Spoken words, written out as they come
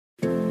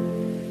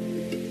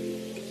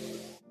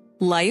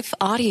Life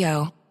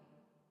Audio.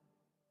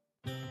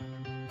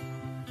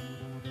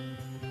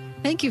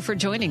 Thank you for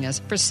joining us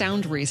for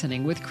Sound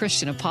Reasoning with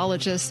Christian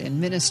apologist and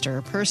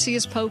minister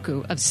Perseus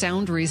Poku of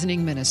Sound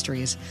Reasoning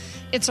Ministries.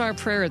 It's our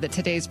prayer that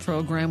today's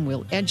program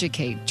will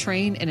educate,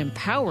 train, and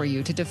empower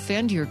you to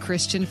defend your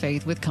Christian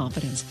faith with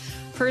confidence.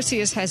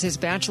 Perseus has his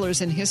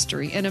bachelor's in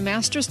history and a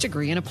master's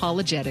degree in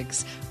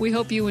apologetics. We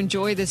hope you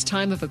enjoy this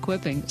time of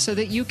equipping so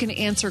that you can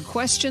answer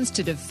questions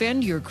to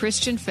defend your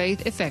Christian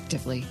faith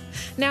effectively.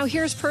 Now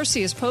here's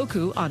Perseus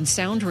Poku on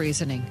Sound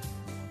Reasoning.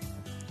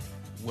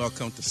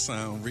 Welcome to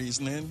Sound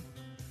Reasoning.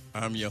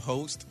 I'm your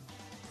host,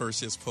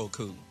 Perseus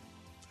Poku.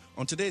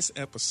 On today's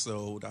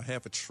episode, I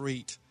have a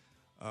treat.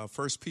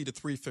 1 Peter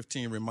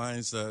 3:15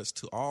 reminds us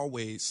to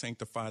always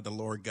sanctify the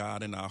Lord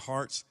God in our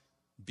hearts.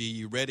 Be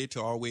ye ready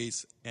to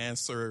always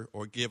answer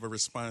or give a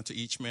response to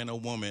each man or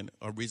woman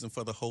a reason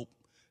for the hope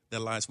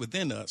that lies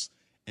within us,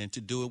 and to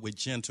do it with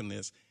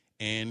gentleness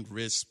and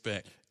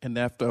respect. And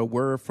after a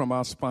word from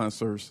our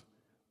sponsors,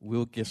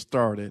 we'll get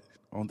started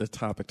on the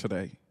topic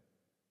today.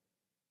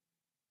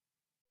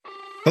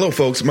 Hello,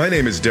 folks. My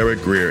name is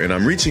Derek Greer, and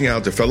I'm reaching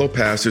out to fellow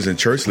pastors and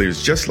church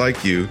leaders just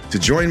like you to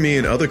join me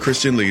and other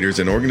Christian leaders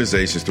and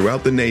organizations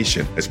throughout the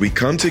nation as we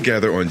come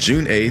together on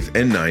June 8th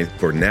and 9th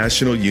for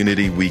National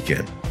Unity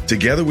Weekend.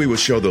 Together, we will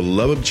show the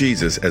love of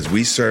Jesus as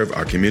we serve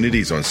our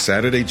communities on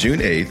Saturday,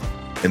 June 8th,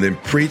 and then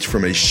preach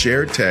from a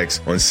shared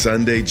text on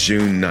Sunday,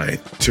 June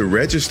 9th. To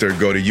register,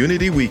 go to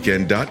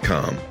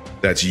unityweekend.com.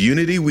 That's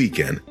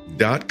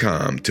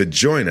unityweekend.com to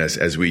join us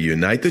as we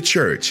unite the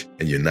church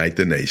and unite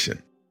the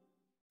nation.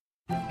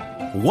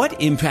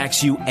 What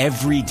impacts you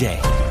every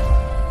day?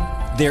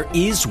 There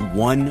is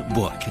one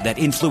book that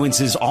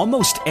influences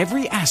almost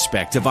every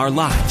aspect of our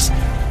lives.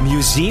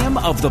 Museum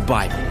of the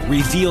Bible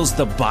reveals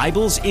the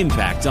Bible's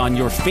impact on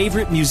your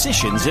favorite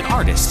musicians and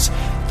artists,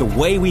 the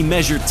way we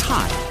measure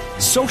time,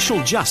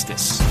 social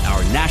justice,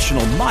 our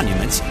national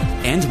monuments,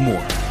 and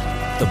more.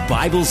 The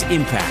Bible's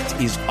impact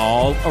is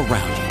all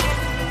around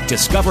you.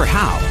 Discover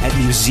how at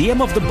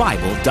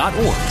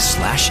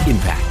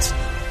museumofthebible.org/impact.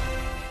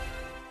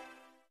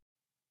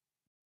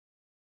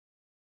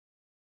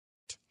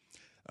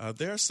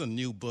 There's a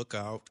new book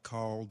out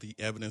called The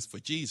Evidence for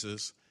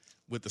Jesus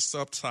with the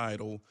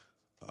subtitle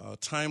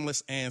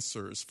Timeless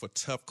Answers for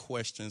Tough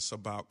Questions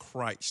About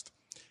Christ.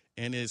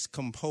 And it's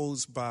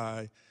composed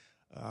by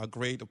our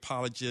great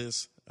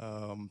apologist,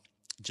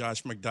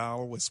 Josh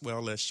McDowell, as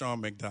well as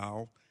Sean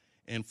McDowell.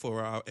 And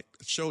for our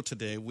show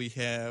today, we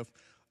have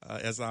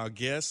as our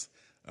guest,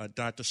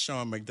 Dr.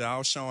 Sean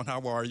McDowell. Sean,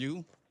 how are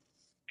you?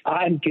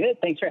 I'm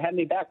good. Thanks for having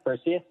me back,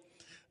 Perseus.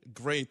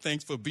 Great.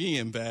 Thanks for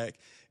being back.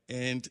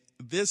 And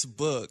this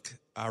book,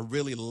 I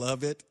really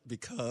love it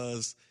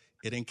because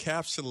it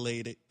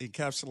encapsulates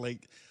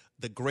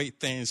the great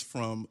things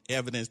from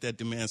evidence that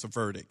demands a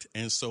verdict.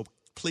 And so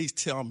please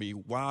tell me,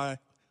 why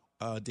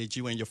did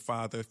you and your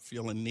father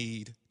feel a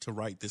need to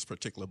write this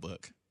particular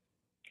book?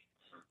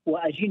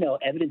 Well, as you know,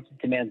 Evidence That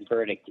Demands a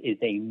Verdict is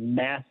a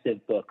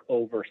massive book,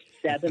 over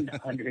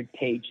 700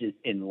 pages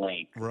in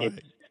length. Right.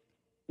 It's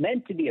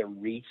meant to be a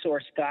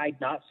resource guide,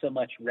 not so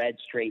much read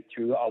straight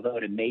through, although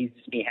it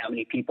amazes me how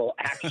many people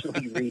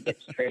actually read it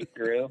straight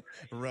through.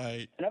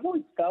 Right. And I've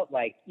always felt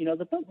like,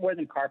 the book More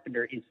Than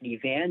Carpenter is an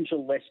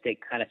evangelistic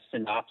kind of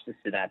synopsis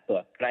of that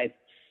book. But I've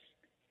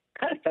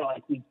kind of felt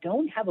like we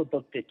don't have a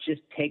book that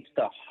just takes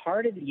the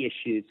heart of the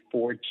issues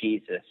for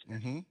Jesus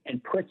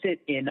and puts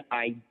it in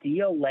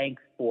ideal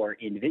length for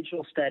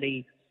individual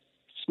study,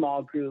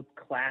 small group,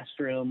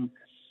 classroom.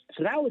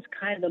 So that was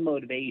kind of the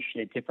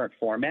motivation, a different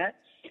format.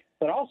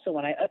 But also,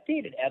 when I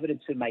updated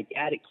Evidence with my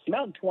dad, it came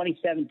out in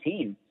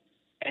 2017.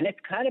 And it's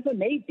kind of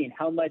amazing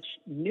how much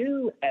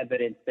new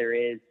evidence there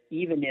is,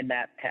 even in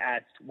that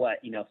past, 6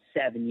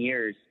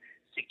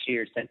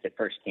 years since it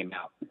first came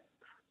out.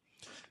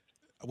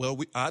 Well,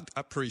 I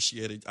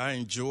appreciate it. I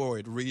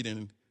enjoyed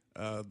reading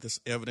this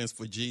Evidence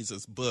for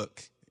Jesus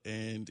book.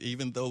 And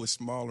even though it's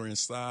smaller in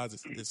size,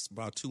 it's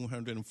about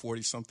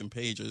 240-something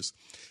pages.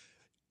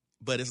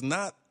 But it's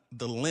not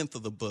the length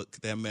of the book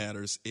that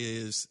matters,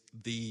 is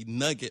the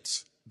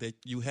nuggets that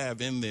you have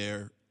in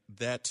there.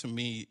 That, to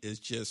me, is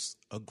just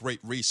a great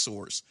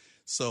resource.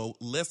 So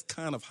let's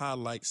kind of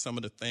highlight some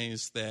of the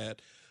things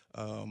that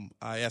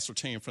I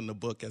ascertained from the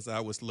book as I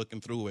was looking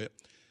through it.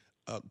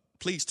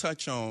 Please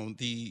touch on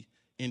the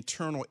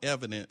internal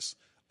evidence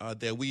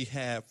that we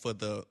have for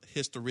the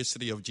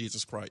historicity of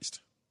Jesus Christ.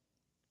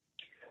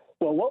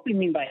 Well, what we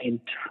mean by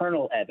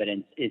internal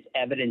evidence is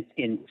evidence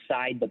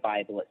inside the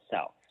Bible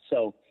itself.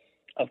 So,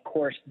 of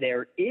course,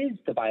 there is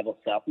the Bible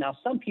itself. Now,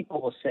 some people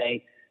will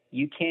say,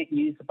 you can't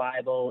use the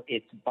Bible,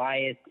 it's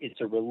biased,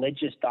 it's a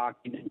religious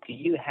document. Do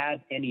you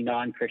have any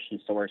non-Christian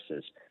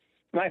sources?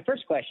 My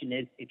first question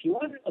is, if you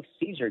want to know if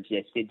Caesar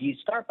existed, do you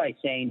start by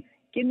saying,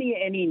 give me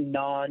any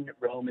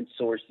non-Roman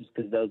sources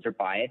because those are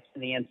biased?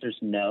 And the answer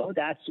is no.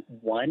 That's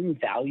one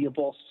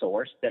valuable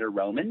source that are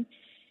Roman.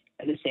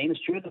 And the same is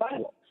true of the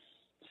Bible.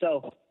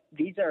 So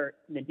the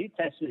New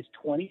Testament is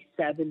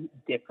 27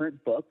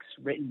 different books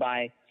written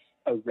by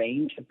a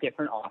range of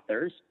different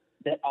authors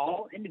that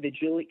all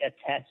individually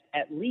attest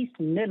at least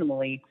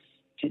minimally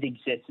to the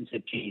existence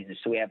of Jesus.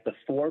 So we have the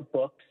 4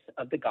 books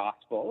of the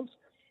Gospels,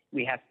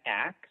 we have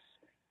Acts,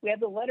 we have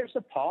the letters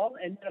of Paul,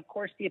 and then, of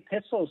course, the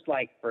epistles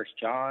like 1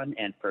 John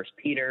and 1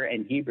 Peter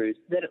and Hebrews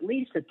that at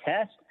least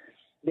attest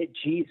that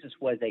Jesus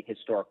was a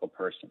historical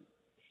person.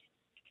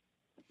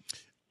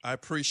 I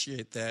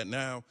appreciate that.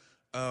 Now,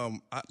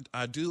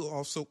 I do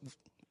also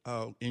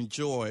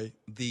enjoy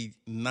the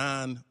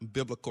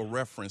non-biblical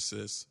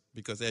references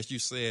because, as you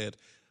said,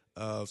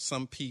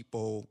 some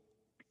people,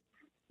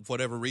 for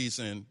whatever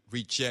reason,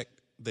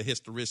 reject the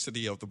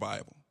historicity of the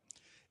Bible.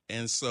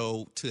 And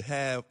so to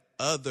have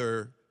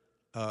other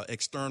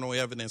external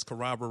evidence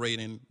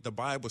corroborating the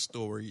Bible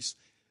stories,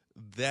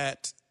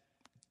 that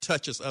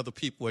touches other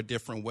people a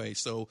different way.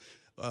 So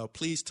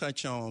please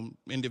touch on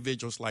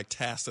individuals like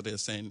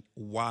Tacitus and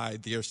why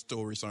their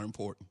stories are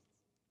important.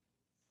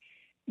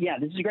 Yeah,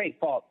 this is a great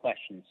follow-up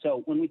question.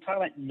 So when we talk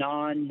about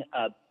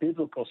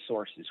non-biblical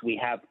sources, we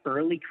have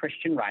early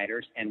Christian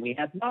writers and we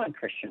have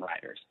non-Christian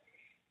writers.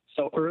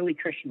 So early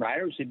Christian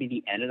writers would be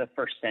the end of the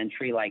first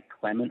century, like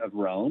Clement of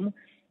Rome,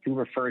 who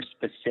refers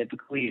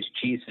specifically as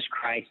Jesus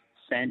Christ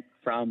sent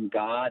from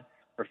God,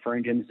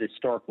 referring to him as a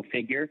historical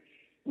figure.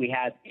 We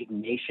have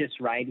Ignatius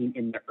writing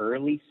in the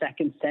early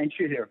 2nd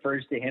century that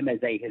refers to him as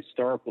a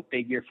historical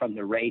figure from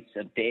the race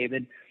of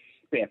David.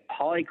 We have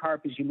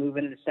Polycarp as you move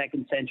into the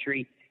 2nd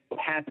century.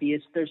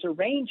 Papias. There's a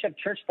range of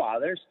church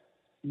fathers,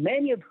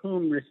 many of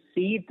whom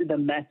received the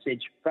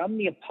message from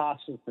the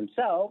apostles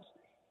themselves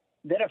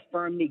that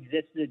affirm the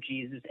existence of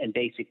Jesus and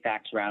basic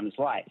facts around his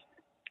life.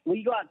 Well,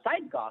 you go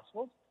outside the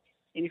Gospels,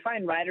 and you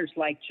find writers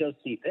like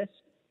Josephus,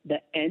 the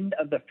end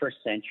of the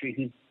 1st century,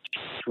 who's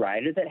a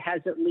writer that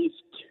has at least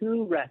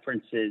 2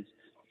 references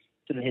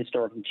to the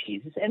historical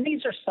Jesus. And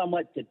these are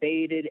somewhat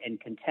debated and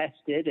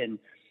contested, and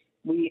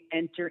we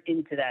enter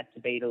into that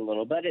debate a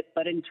little bit.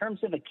 But in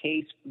terms of a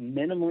case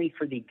minimally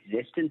for the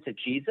existence of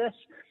Jesus,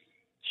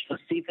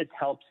 Josephus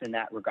helps in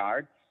that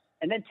regard.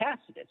 And then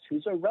Tacitus,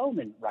 who's a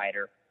Roman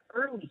writer,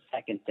 early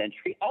 2nd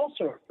century,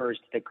 also refers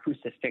to the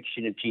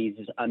crucifixion of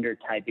Jesus under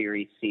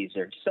Tiberius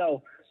Caesar.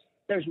 So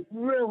there's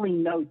really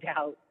no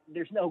doubt,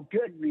 there's no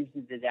good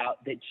reason to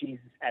doubt that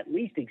Jesus at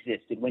least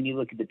existed when you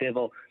look at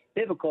the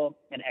biblical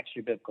and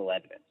extra-biblical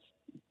evidence.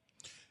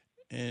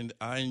 And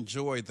I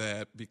enjoy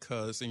that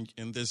because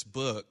in this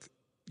book,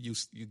 you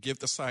give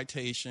the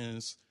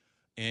citations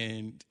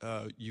and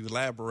you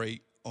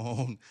elaborate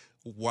on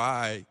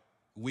why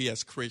we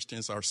as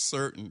Christians are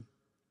certain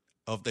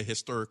of the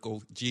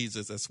historical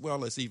Jesus, as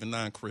well as even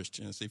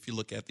non-Christians, if you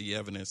look at the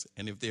evidence.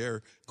 And if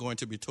they're going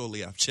to be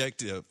totally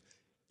objective,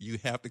 you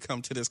have to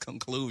come to this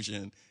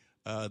conclusion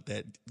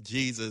that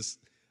Jesus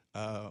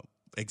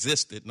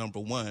existed, number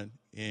one.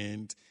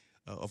 And,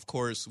 of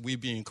course, we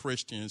being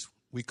Christians,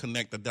 we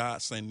connect the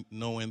dots and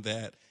knowing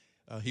that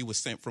he was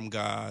sent from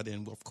God.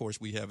 And, of course,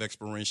 we have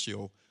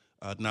experiential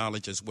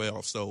knowledge as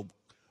well. So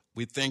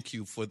we thank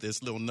you for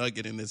this little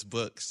nugget in this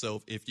book.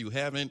 So if you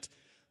haven't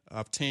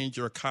obtained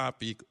your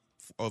copy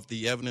of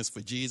the Evidence for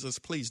Jesus,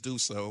 please do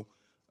so.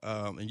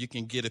 And you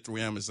can get it through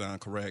Amazon,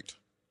 correct?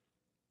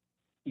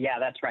 Yeah,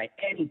 that's right.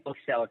 Any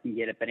bookseller can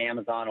get it, but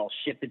Amazon will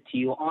ship it to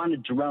you on a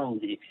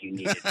drone if you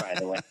need it, by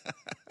the way.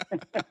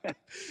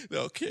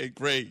 Okay,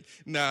 great.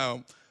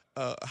 Now,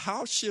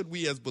 how should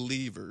we as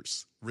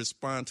believers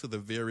respond to the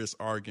various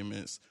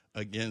arguments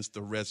against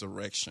the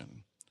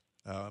resurrection?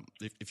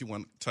 If you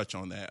want to touch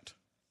on that.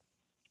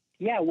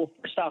 Yeah, well,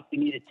 first off, we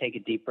need to take a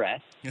deep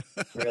breath.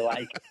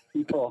 Realize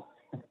people,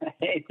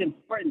 it's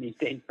important these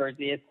days,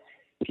 Percy.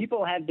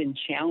 People have been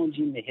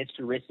challenging the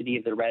historicity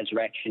of the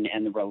resurrection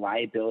and the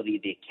reliability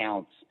of the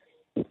accounts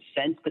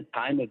since the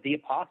time of the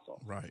apostles.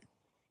 Right.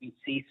 You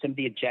see some of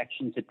the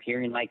objections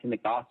appearing like in the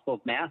Gospel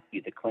of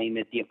Matthew, the claim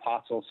that the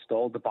apostles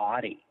stole the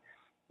body,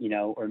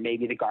 or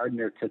maybe the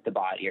gardener took the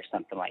body or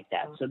something like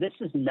that. So this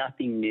is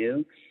nothing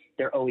new.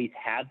 There always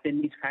have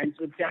been these kinds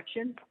of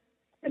objections,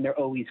 and there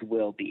always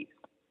will be.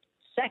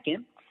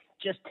 Second,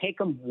 just take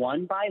them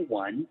one by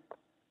one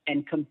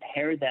and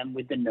compare them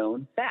with the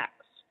known facts.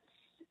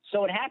 So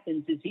what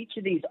happens is each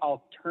of these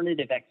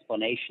alternative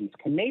explanations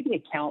can maybe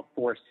account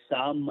for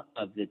some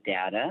of the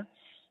data,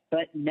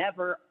 but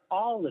never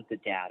all of the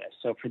data.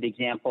 So for the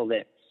example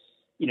that,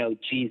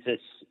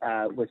 Jesus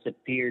was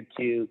appeared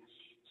to,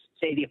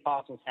 say the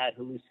apostles had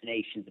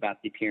hallucinations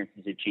about the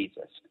appearances of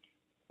Jesus.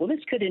 Well,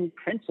 this could in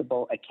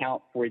principle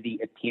account for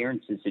the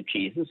appearances of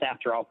Jesus.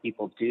 After all,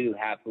 people do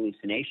have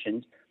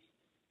hallucinations,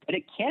 but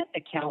it can't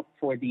account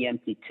for the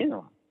empty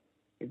tomb.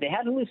 If they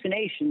had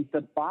hallucinations, the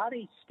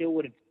body still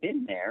would have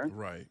been there,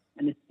 right,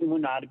 and the tomb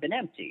would not have been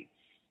empty.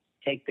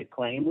 Take the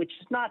claim, which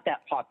is not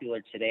that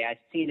popular today. I've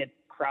seen it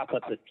crop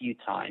up a few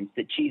times,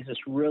 that Jesus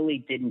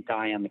really didn't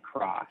die on the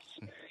cross.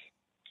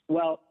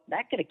 Well,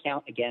 that could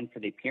account, again, for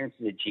the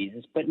appearances of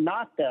Jesus, but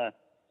not the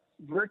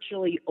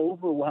virtually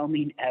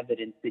overwhelming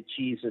evidence that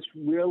Jesus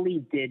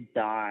really did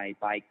die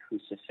by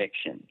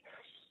crucifixion.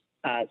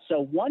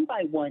 So one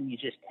by one, you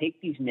just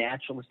take these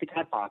naturalistic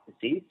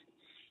hypotheses,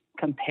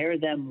 compare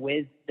them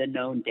with the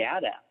known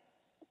data,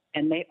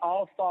 and they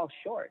all fall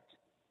short.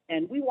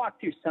 And we walk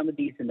through some of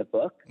these in the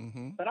book,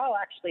 but I'll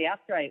actually,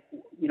 after I,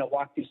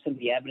 walk through some of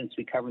the evidence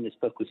we cover in this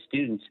book with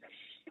students,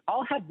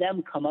 I'll have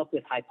them come up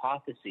with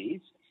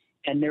hypotheses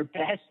and their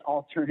best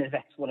alternative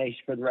explanation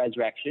for the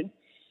resurrection.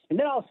 And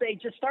then I'll say,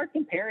 just start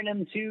comparing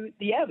them to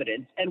the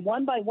evidence. And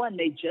one by one,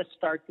 they just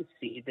start to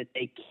see that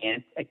they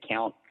can't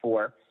account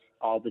for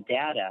all the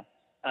data,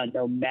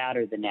 no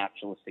matter the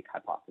naturalistic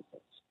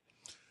hypothesis.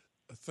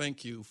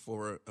 Thank you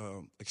for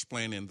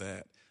explaining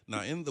that.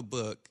 Now, in the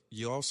book,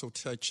 you also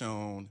touch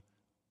on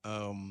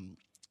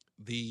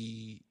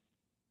the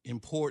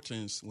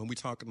importance when we're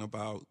talking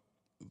about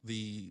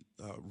the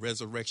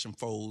resurrection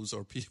foes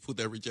or people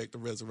that reject the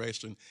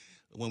resurrection.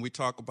 When we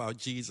talk about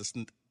Jesus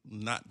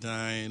not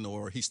dying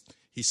or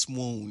he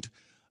swooned,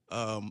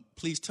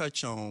 please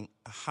touch on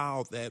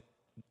how that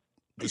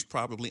was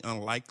probably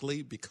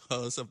unlikely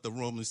because of the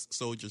Roman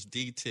soldiers'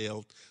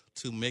 detail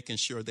to making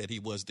sure that he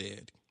was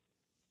dead.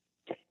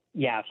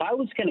 Yeah, if I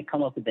was going to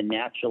come up with a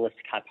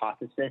naturalistic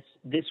hypothesis,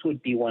 this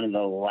would be one of the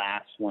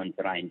last ones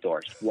that I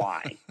endorse.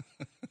 Why?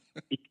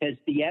 Because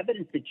the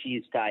evidence that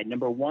Jesus died,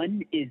 number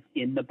one, is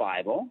in the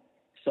Bible.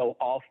 So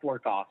all four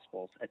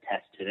Gospels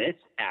attest to this.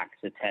 Acts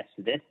attest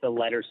to this. The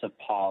letters of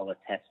Paul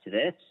attest to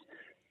this.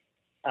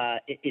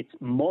 It's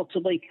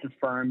multiply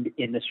confirmed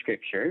in the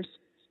Scriptures.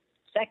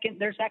 Second,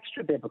 there's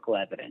extra biblical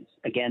evidence.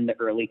 Again, the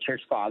early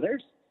church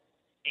fathers.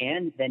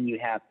 And then you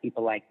have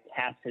people like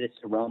Tacitus,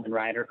 a Roman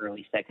writer,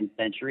 early 2nd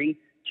century,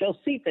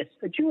 Josephus,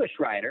 a Jewish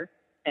writer,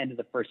 end of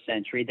the 1st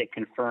century, that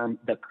confirm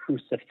the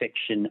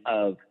crucifixion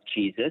of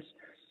Jesus.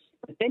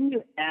 But then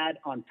you add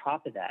on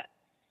top of that,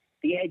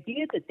 the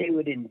idea that they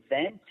would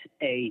invent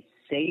a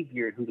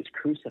Savior who was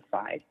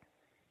crucified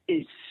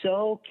is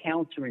so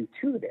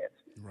counterintuitive.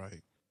 Right.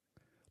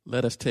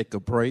 Let us take a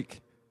break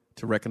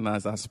to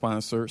recognize our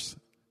sponsors,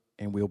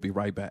 and we'll be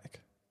right back.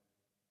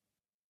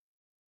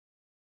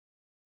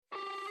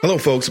 Hello,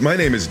 folks. My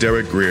name is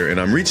Derek Greer, and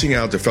I'm reaching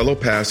out to fellow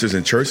pastors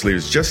and church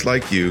leaders just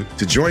like you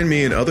to join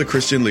me and other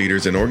Christian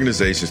leaders and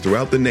organizations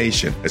throughout the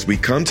nation as we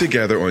come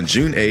together on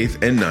June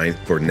 8th and 9th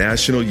for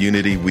National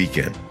Unity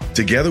Weekend.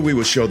 Together, we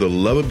will show the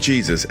love of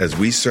Jesus as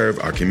we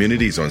serve our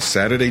communities on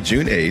Saturday,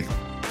 June 8th,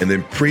 and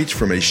then preach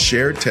from a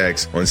shared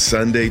text on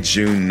Sunday,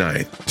 June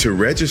 9th. To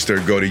register,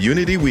 go to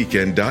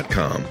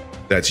unityweekend.com.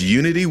 That's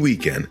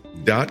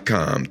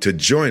unityweekend.com to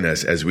join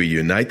us as we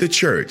unite the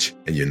church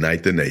and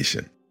unite the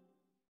nation.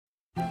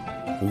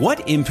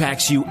 What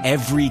impacts you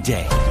every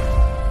day?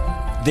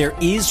 There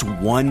is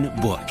one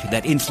book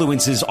that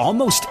influences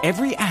almost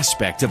every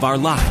aspect of our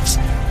lives.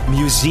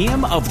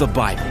 Museum of the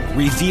Bible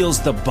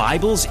reveals the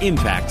Bible's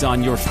impact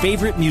on your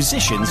favorite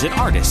musicians and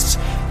artists,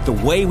 the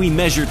way we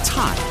measure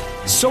time,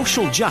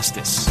 social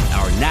justice,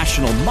 our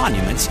national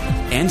monuments,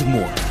 and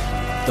more.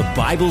 The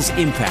Bible's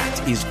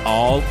impact is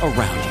all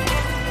around you.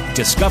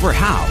 Discover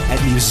how at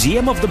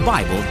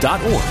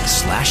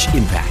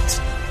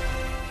museumofthebible.org/impact.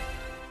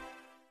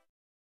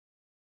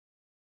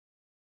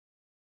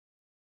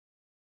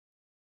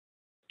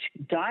 To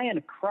die on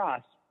a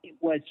cross, it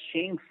was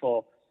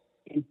shameful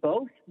in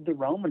both the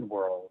Roman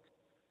world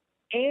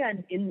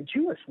and in the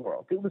Jewish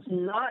world. It was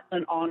not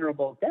an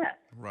honorable death.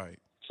 Right.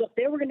 So if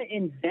they were going to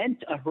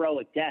invent a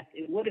heroic death,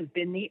 it would have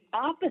been the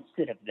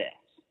opposite of this.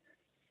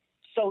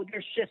 So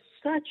there's just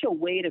such a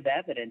weight of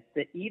evidence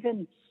that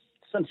even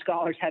some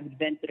scholars have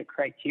invented a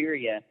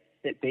criteria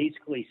that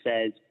basically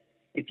says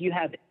if you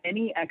have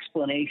any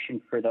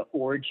explanation for the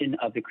origin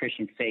of the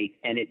Christian faith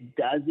and it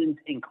doesn't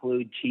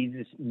include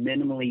Jesus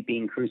minimally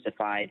being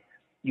crucified,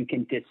 you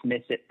can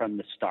dismiss it from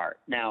the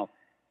start. Now,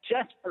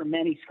 just for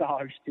many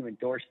scholars to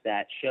endorse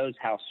that shows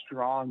how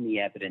strong the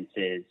evidence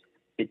is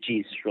that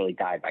Jesus really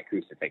died by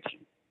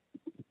crucifixion.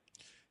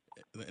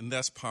 And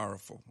that's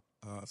powerful.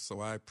 So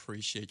I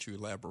appreciate you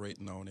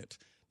elaborating on it.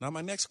 Now,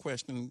 my next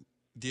question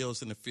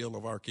deals in the field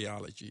of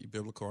archaeology,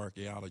 biblical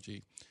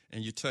archaeology,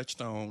 and you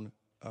touched on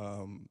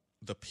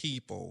the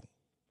people,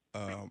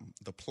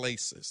 the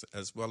places,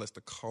 as well as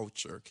the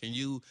culture. Can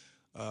you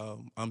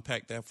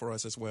unpack that for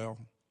us as well?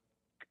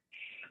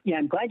 Yeah,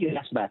 I'm glad you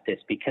asked about this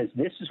because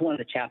this is one of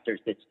the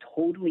chapters that's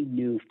totally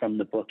new from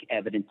the book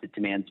Evidence That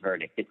Demands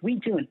Verdict. If we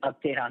do an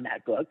update on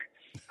that book,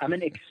 I'm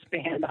going to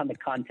expand on the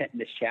content in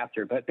this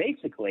chapter. But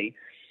basically,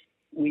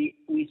 we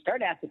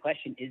start to ask the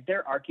question, is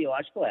there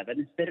archaeological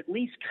evidence that at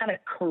least kind of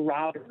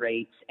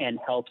corroborates and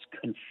helps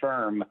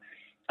confirm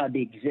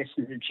the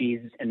existence of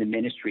Jesus and the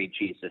ministry of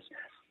Jesus?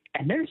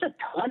 And there's a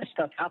ton of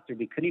stuff out there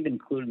we couldn't even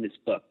include in this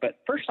book. But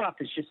first off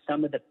is just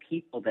some of the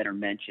people that are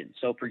mentioned.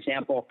 So, for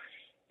example,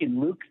 in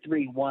Luke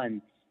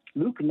 3:1,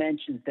 Luke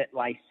mentions that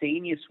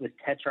Lysanias was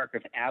tetrarch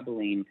of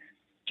Abilene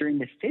during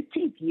the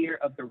 15th year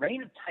of the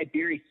reign of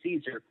Tiberius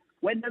Caesar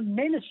when the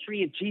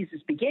ministry of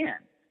Jesus began.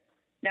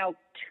 Now,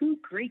 2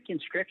 Greek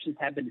inscriptions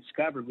have been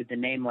discovered with the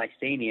name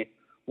Lysanias,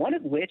 one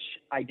of which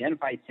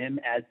identifies him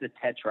as the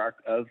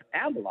tetrarch of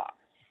Abila,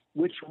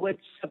 which would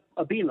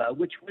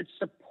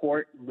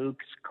support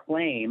Luke's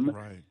claim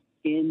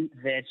in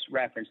this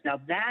reference. Now,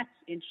 that's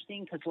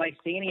interesting because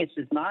Lysanias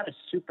is not a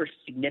super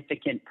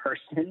significant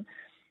person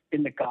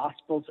in the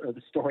Gospels or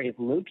the story of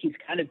Luke. He's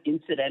kind of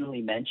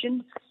incidentally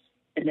mentioned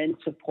and then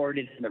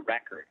supported in the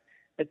record.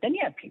 But then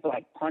you have people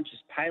like Pontius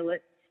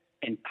Pilate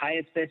and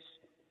Caiaphas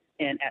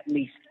and at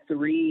least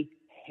 3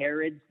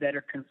 Herods that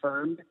are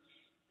confirmed.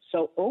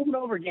 So over and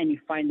over again, you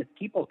find the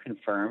people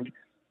confirmed,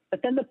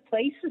 but then the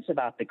places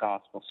about the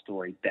gospel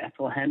story,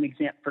 Bethlehem,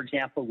 for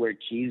example, where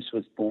Jesus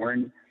was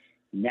born,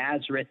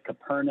 Nazareth,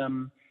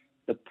 Capernaum,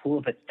 the Pool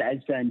of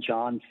Bethesda in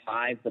John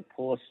 5, the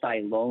Pool of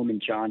Siloam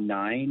in John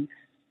 9,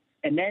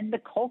 and then the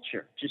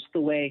culture, just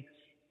the way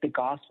the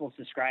Gospels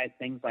describe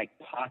things like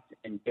pots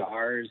and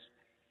jars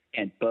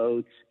and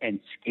boats and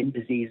skin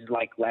diseases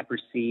like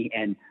leprosy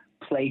and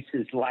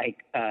places like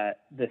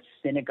the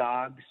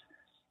synagogues.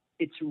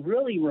 It's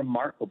really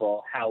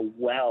remarkable how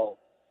well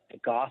the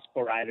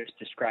Gospel writers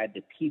describe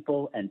the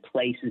people and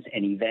places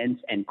and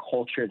events and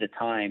culture of the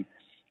time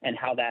and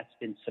how that's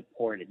been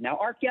supported. Now,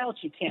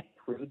 archaeology can't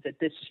prove that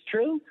this is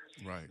true.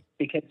 Right.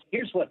 Because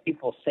here's what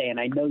people say, and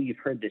I know you've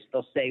heard this.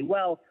 They'll say,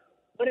 well,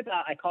 what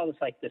about, I call this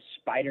like the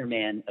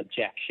Spider-Man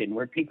objection,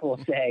 where people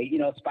will say,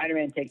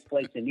 Spider-Man takes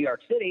place in New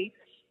York City,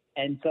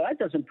 and so that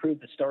doesn't prove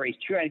the story is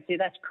true. I'd say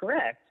that's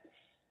correct.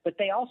 But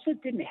they also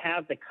didn't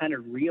have the kind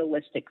of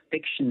realistic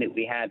fiction that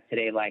we have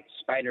today, like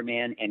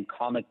Spider-Man and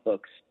comic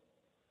books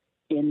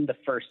in the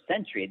first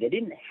century. They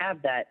didn't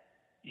have that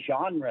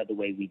genre the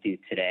way we do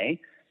today.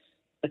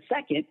 But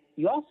second,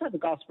 you also have the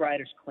gospel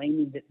writers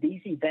claiming that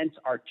these events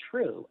are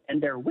true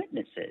and they're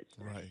witnesses.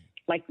 Right.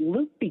 Like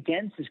Luke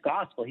begins his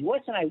gospel. He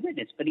was an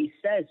eyewitness, but he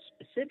says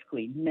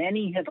specifically,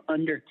 many have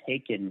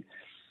undertaken,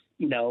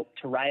 to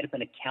write up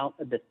an account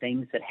of the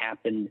things that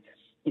happened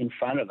in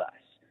front of us.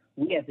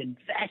 We have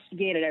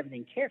investigated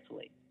everything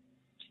carefully.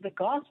 So the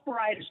gospel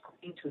writers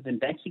claim to have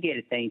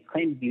investigated things,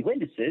 claim to be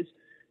witnesses.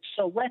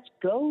 So let's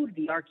go to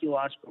the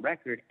archaeological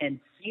record and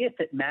see if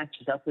it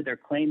matches up with their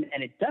claim,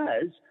 and it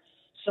does.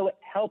 So it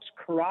helps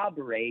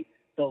corroborate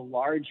the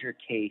larger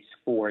case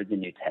for the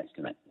New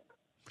Testament.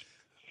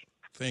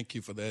 Thank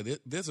you for that.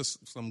 This is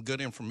some good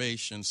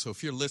information. So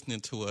if you're listening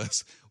to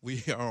us,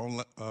 we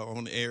are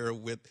on air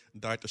with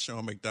Dr.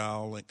 Sean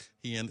McDowell, and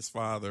he and his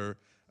father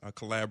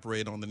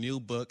collaborate on the new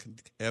book,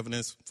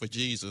 Evidence for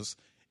Jesus.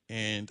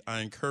 And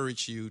I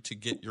encourage you to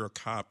get your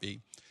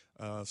copy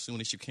as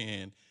soon as you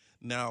can.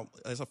 Now,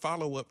 as a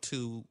follow-up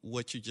to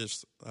what you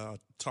just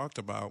talked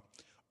about,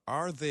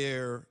 are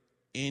there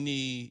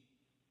any,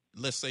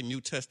 let's say,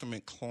 New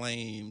Testament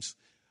claims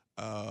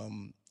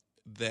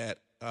that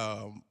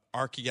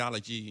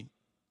archaeology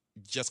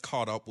just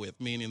caught up with,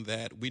 meaning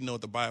that we know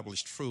the Bible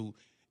is true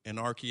and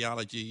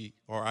archaeology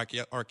or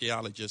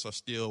archaeologists are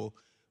still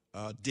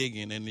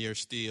digging and they're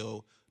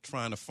still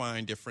trying to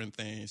find different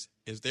things?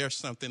 Is there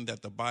something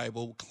that the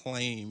Bible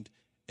claimed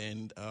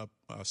and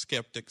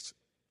skeptics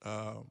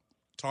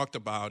talked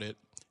about it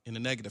in a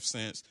negative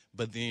sense,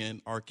 but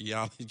then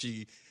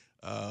archaeology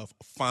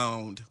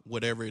found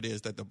whatever it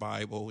is that the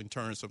Bible, in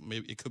terms of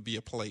maybe it could be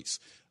a place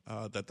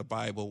that the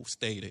Bible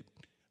stated?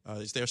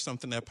 Is there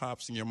something that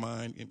pops in your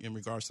mind in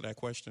regards to that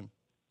question?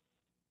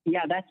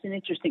 Yeah, that's an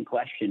interesting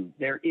question.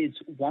 There is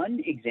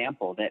one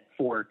example that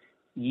for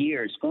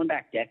years, going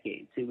back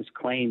decades, it was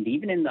claimed,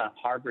 even in the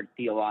Harvard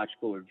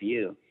Theological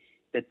Review,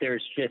 that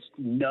there's just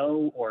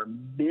no or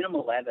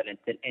minimal evidence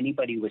that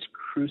anybody was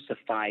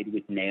crucified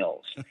with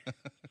nails.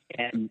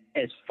 And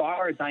as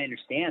far as I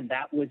understand,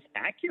 that was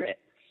accurate.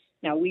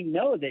 Now, we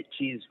know that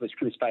Jesus was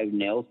crucified with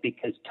nails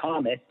because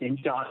Thomas in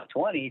John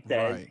 20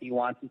 says he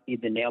wants to see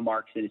the nail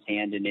marks in his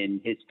hand and in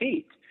his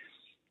feet.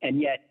 And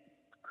yet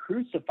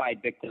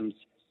crucified victims,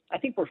 I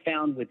think, were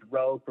found with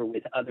rope or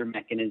with other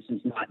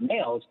mechanisms, not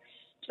nails.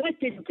 So that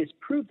didn't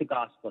disprove the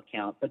gospel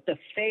account, but the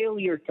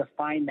failure to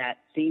find that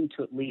seemed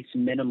to at least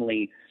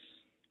minimally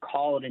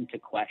call it into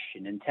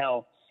question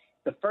until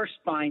the first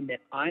find that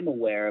I'm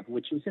aware of,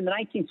 which was in the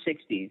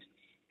 1960s,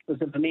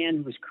 was of a man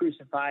who was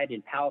crucified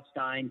in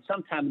Palestine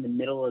sometime in the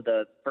middle of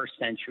the first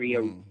century,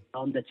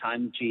 around the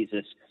time of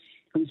Jesus,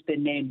 who's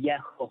been named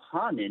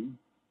Yehohanan,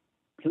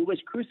 who was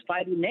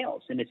crucified with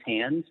nails in his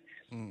hands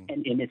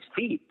and in his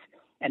feet.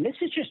 And this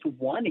is just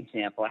one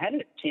example. I had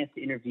a chance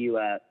to interview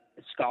a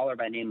scholar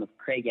by the name of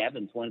Craig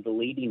Evans, one of the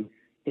leading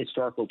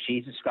historical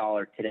Jesus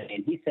scholars today.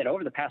 And he said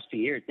over the past few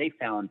years, they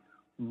found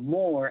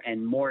more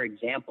and more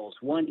examples,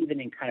 one even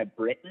in kind of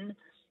Britain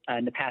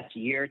in the past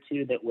year or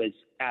two that was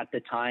at the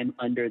time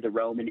under the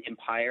Roman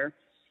Empire,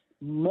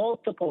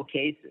 multiple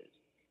cases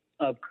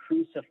of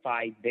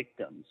crucified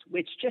victims,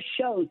 which just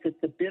shows that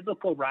the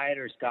biblical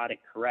writers got it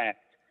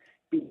correct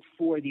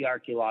before the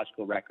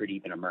archaeological record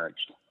even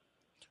emerged.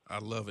 I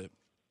love it.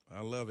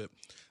 I love it.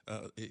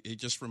 It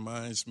just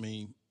reminds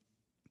me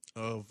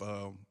of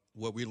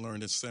what we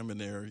learned in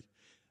seminary,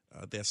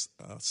 that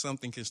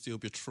something can still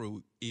be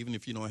true even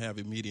if you don't have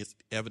immediate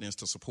evidence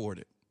to support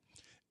it.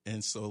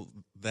 And so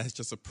that's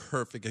just a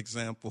perfect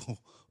example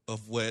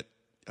of what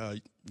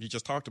you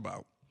just talked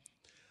about.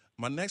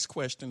 My next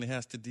question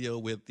has to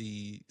deal with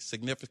the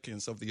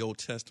significance of the Old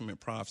Testament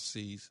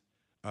prophecies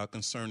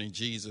concerning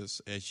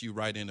Jesus, as you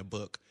write in the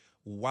book.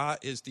 Why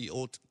is the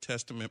Old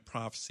Testament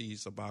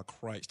prophecies about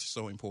Christ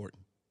so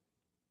important?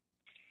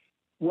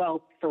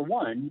 Well, for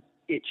one,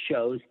 it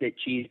shows that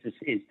Jesus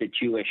is the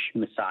Jewish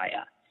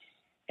Messiah.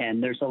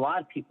 And there's a lot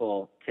of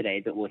people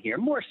today that will hear,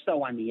 more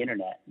so on the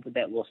internet,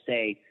 that will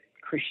say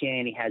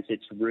Christianity has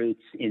its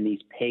roots in these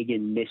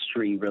pagan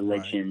mystery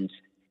religions,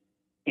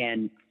 right,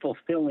 and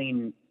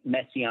fulfilling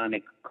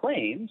messianic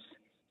claims,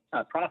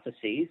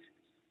 prophecies,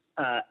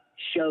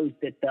 shows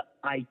that the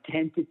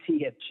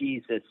identity of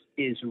Jesus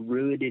is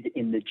rooted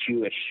in the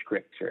Jewish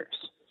scriptures.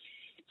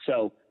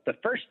 So the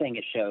first thing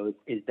it shows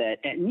is that,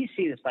 and you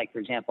see this, like, for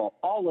example,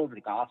 all over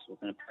the Gospels,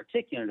 and in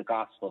particular in the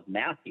Gospel of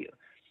Matthew,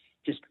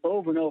 just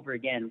over and over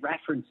again,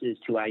 references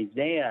to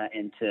Isaiah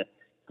and to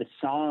the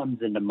Psalms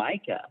and to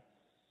Micah,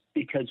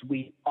 because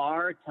we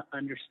are to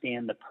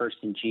understand the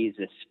person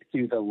Jesus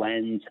through the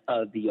lens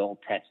of the Old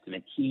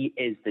Testament. He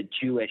is the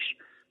Jewish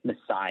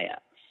Messiah.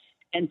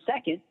 And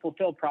second,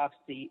 fulfilled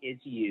prophecy is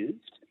used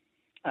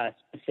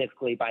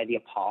specifically by the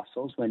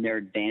apostles when they're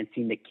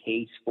advancing the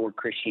case for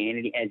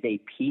Christianity as a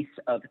piece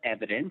of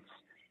evidence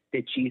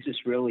that Jesus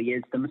really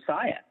is the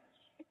Messiah.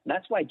 And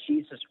that's why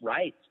Jesus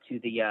writes to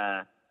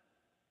the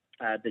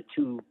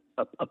two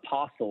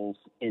apostles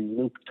in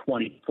Luke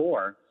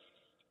 24.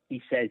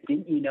 He says,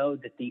 "Didn't you know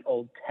that the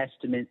Old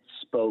Testament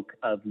spoke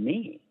of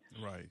me?"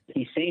 Right.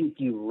 He's saying if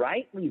you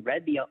rightly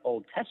read the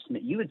Old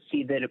Testament, you would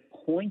see that it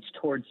points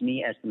towards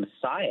me as the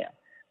Messiah,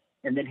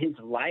 and that his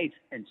life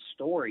and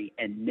story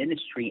and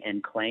ministry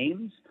and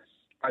claims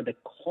are the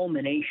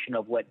culmination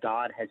of what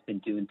God has been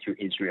doing through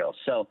Israel.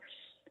 So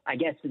I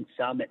guess in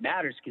some it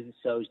matters because it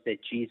shows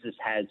that Jesus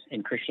has,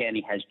 in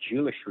Christianity, has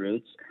Jewish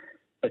roots.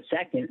 But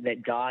second,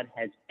 that God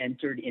has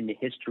entered into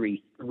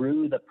history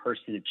through the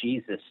person of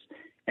Jesus,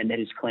 and that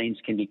his claims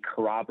can be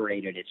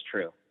corroborated as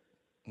true.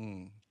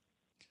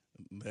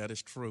 That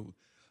is true.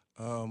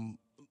 Now,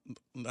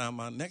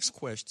 my next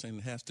question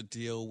has to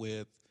deal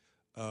with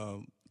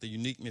the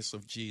uniqueness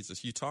of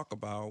Jesus. You talk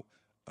about,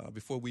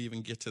 before we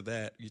even get to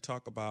that, you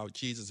talk about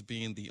Jesus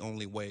being the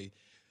only way.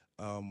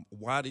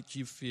 Why did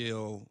you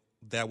feel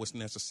that was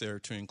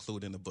necessary to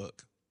include in the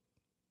book?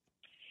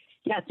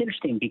 Yeah, it's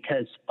interesting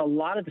because a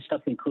lot of the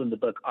stuff we include in the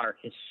book are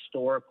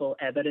historical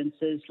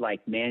evidences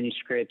like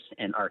manuscripts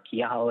and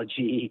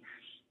archaeology,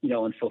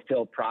 and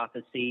fulfilled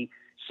prophecy.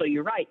 So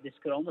you're right, this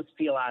could almost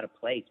feel out of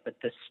place, but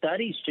the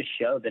studies just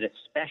show that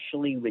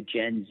especially with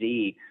Gen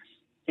Z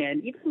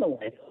and even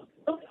the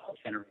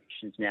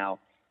generations now,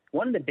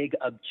 one of the big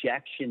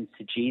objections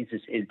to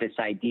Jesus is this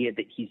idea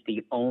that he's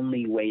the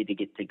only way to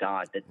get to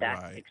God,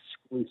 that's right,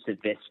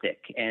 exclusivistic.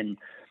 And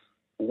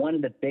one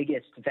of the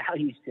biggest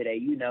values today,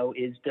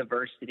 is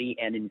diversity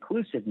and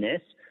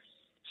inclusiveness.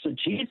 So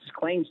Jesus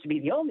claims to be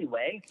the only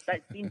way.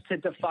 That seems to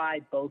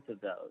defy both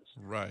of those.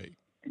 Right.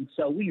 And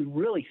so we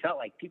really felt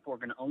like people were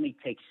going to only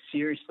take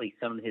seriously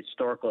some of the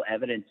historical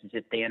evidences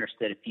if they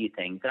understood a few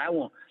things. And I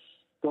won't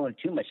go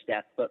into too much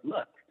depth, but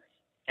look,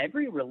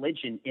 every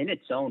religion in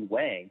its own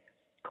way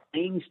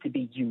claims to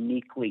be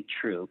uniquely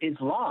true.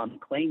 Islam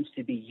claims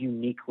to be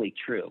uniquely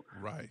true.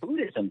 Right.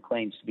 Buddhism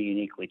claims to be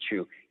uniquely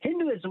true.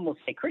 Hinduism will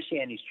say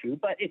Christianity is true,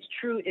 but it's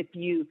true if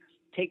you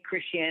take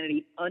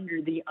Christianity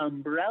under the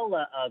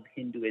umbrella of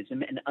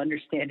Hinduism and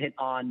understand it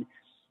on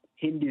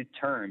Hindu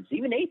terms.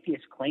 Even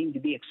atheists claim to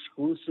be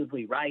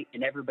exclusively right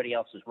and everybody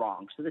else is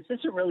wrong. So this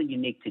isn't really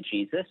unique to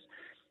Jesus.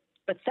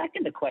 But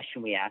second, the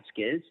question we ask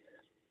is,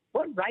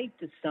 what right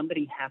does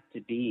somebody have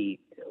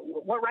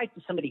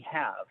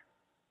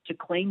to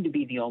claim to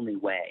be the only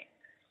way?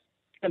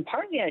 And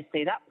partly I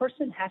say that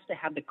person has to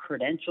have the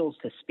credentials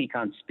to speak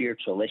on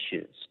spiritual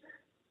issues.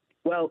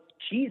 Well,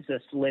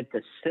 Jesus lived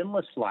a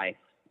sinless life,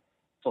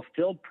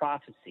 fulfilled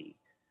prophecy,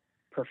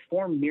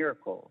 performed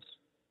miracles,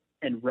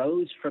 and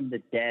rose from the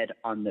dead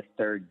on the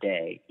third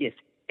day. If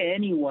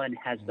anyone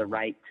has the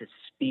right to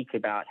speak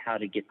about how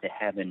to get to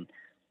heaven,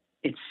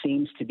 it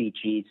seems to be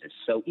Jesus.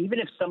 So even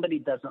if somebody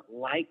doesn't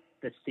like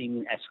the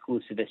seeming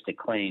exclusivistic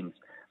claims,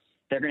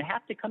 they're going to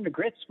have to come to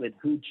grips with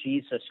who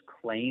Jesus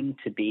claimed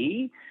to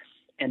be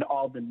and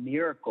all the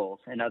miracles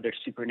and other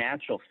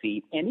supernatural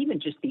feats, and even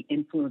just the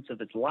influence of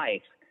his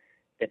life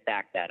that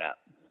back that up.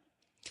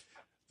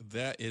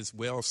 That is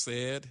well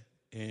said,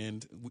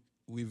 and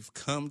we've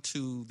come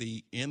to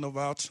the end of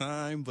our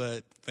time,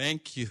 but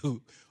thank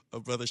you,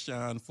 Brother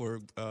Sean,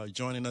 for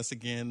joining us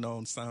again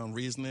on Sound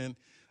Reasoning.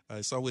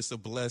 It's always a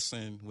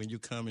blessing when you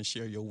come and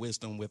share your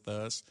wisdom with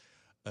us.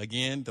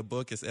 Again, the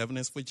book is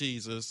Evidence for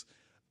Jesus,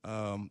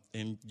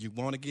 and you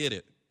want to get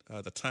it,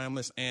 the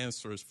timeless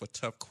answers for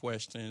tough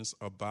questions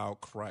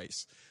about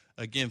Christ.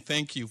 Again,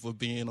 thank you for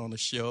being on the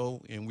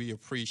show, and we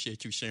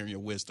appreciate you sharing your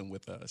wisdom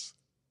with us.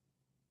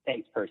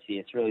 Thanks,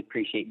 Perseus. Really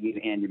appreciate you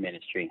and your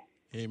ministry.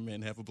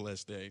 Amen. Have a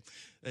blessed day.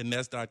 And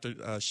that's Dr.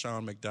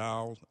 Sean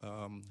McDowell.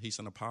 He's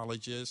an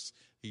apologist.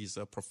 He's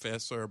a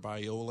professor at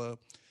Biola,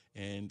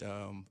 and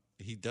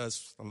he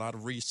does a lot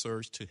of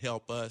research to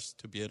help us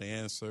to be able to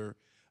answer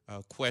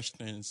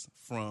questions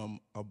from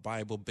a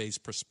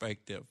Bible-based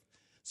perspective.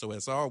 So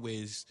as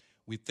always,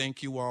 we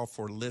thank you all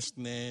for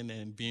listening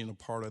and being a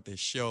part of this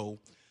show.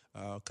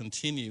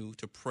 Continue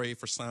to pray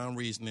for Sound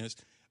Reasonings.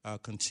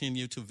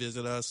 Continue to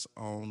visit us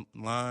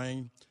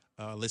online,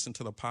 listen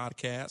to the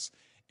podcast,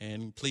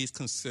 And please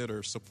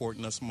consider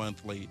supporting us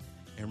monthly.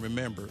 And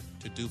remember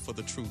to do for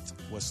the truth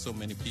what so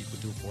many people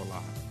do for a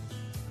lie.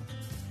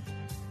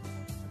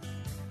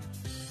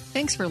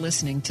 Thanks for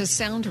listening to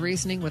Sound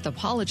Reasoning with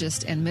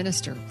apologist and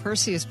minister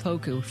Perseus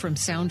Poku from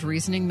Sound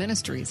Reasoning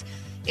Ministries.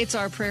 It's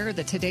our prayer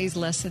that today's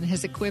lesson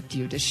has equipped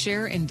you to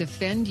share and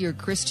defend your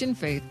Christian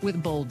faith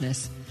with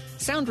boldness.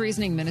 Sound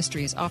Reasoning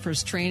Ministries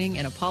offers training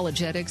in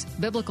apologetics,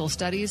 biblical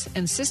studies,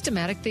 and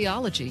systematic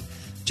theology.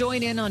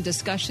 Join in on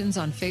discussions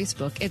on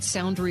Facebook at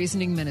Sound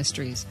Reasoning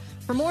Ministries.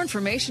 For more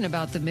information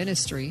about the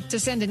ministry, to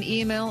send an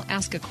email,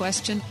 ask a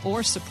question,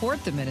 or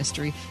support the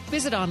ministry,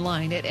 visit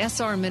online at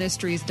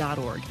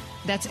srministries.org.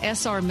 That's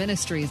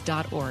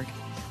srministries.org.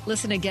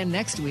 Listen again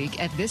next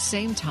week at this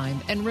same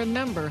time. And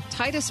remember,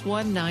 Titus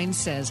 1:9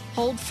 says,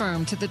 hold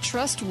firm to the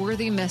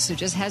trustworthy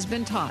message as has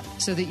been taught,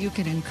 so that you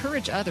can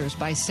encourage others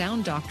by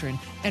sound doctrine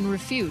and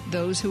refute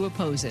those who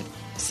oppose it.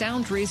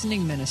 Sound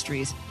Reasoning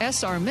Ministries,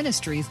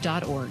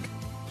 srministries.org.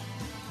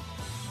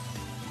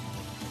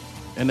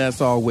 And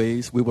as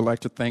always, we would like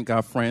to thank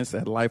our friends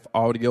at Life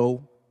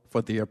Audio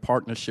for their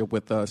partnership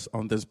with us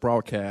on this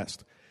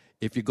broadcast.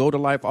 If you go to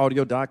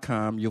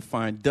lifeaudio.com, you'll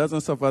find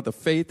dozens of other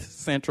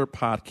faith-centered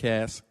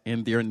podcasts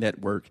in their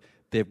network.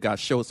 They've got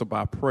shows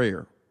about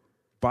prayer,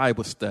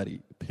 Bible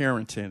study,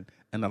 parenting,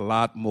 and a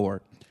lot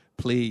more.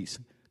 Please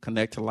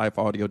connect to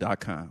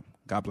lifeaudio.com.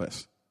 God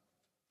bless.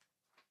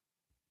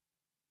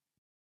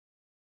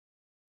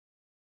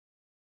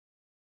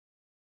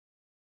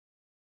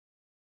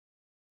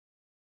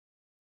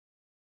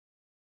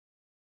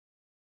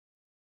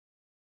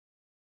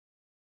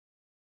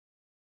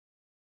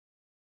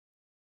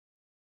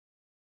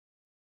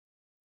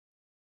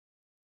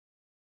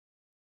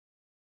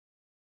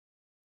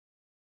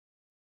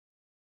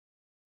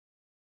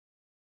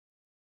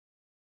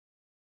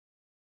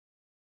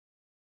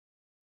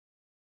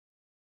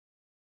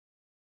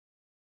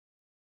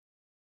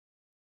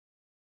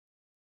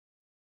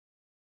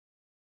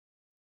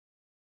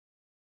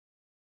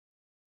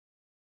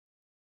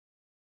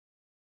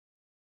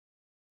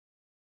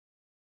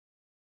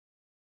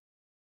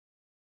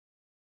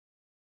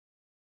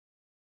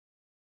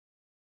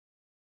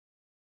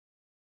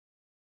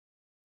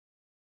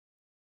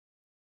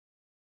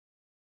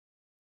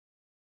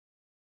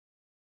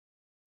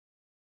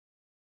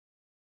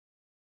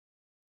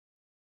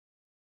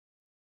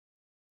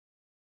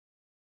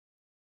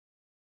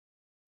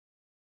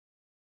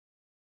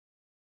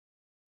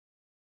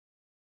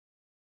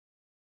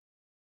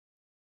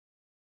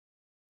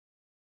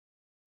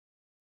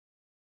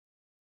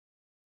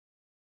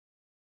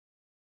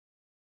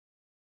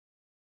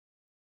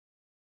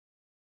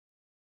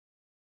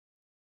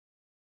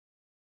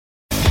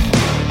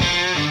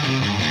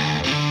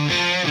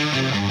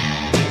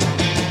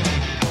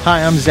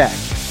 Hi, I'm Zach.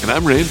 And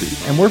I'm Randy.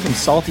 And we're from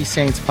Salty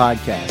Saints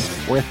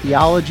Podcast. We're a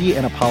theology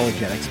and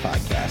apologetics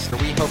podcast.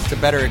 We hope to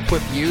better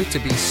equip you to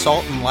be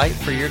salt and light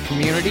for your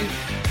community.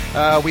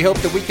 We hope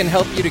that we can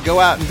help you to go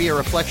out and be a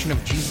reflection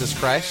of Jesus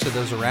Christ to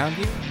those around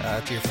you,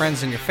 to your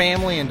friends and your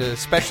family, and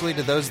especially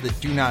to those that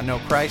do not know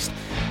Christ.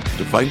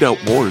 To find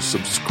out more,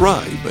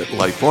 subscribe at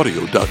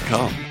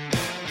lifeaudio.com.